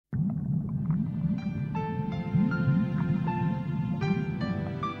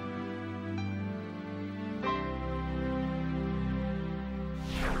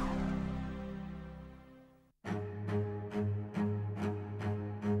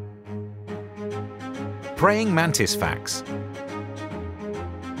Praying mantis facts.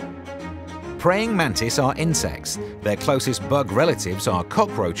 Praying mantis are insects. Their closest bug relatives are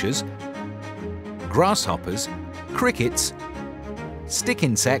cockroaches, grasshoppers, crickets, stick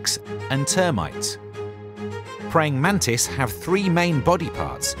insects, and termites. Praying mantis have three main body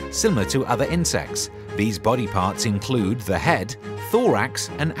parts, similar to other insects. These body parts include the head,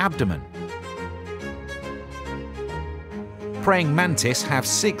 thorax, and abdomen. Praying mantis have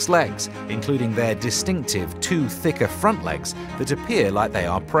 6 legs, including their distinctive 2 thicker front legs that appear like they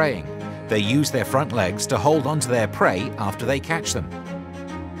are praying. They use their front legs to hold onto their prey after they catch them.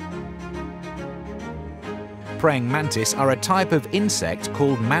 Praying mantis are a type of insect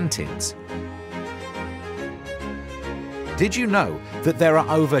called mantids. Did you know that there are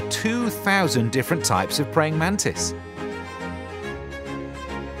over 2,000 different types of praying mantis?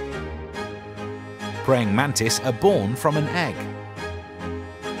 Praying mantis are born from an egg.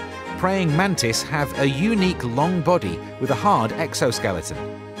 Praying mantis have a unique long body with a hard exoskeleton.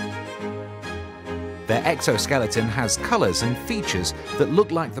 Their exoskeleton has colors and features that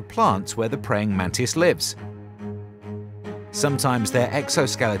look like the plants where the praying mantis lives. Sometimes their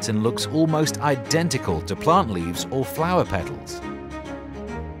exoskeleton looks almost identical to plant leaves or flower petals.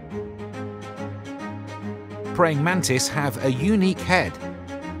 Praying mantis have a unique head.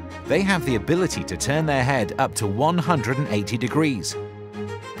 They have the ability to turn their head up to 180 degrees.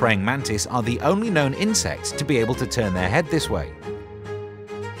 Praying mantis are the only known insects to be able to turn their head this way.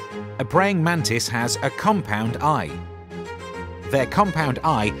 A praying mantis has a compound eye. Their compound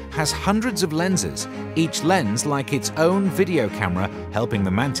eye has hundreds of lenses, each lens like its own video camera, helping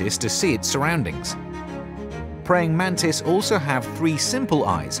the mantis to see its surroundings. Praying mantis also have 3 simple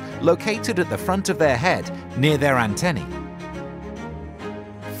eyes located at the front of their head near their antennae.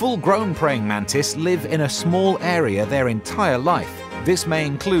 Full-grown praying mantis live in a small area their entire life. This may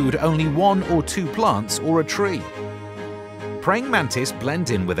include only 1 or 2 plants or a tree. Praying mantis blend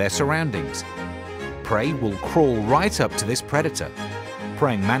in with their surroundings. Prey will crawl right up to this predator.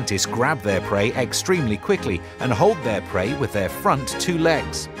 Praying mantis grab their prey extremely quickly and hold their prey with their front 2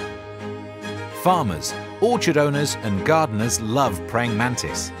 legs. Farmers, orchard owners, and gardeners love praying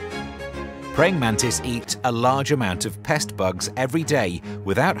mantis. Praying mantis eat a large amount of pest bugs every day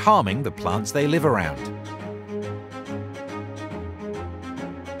without harming the plants they live around.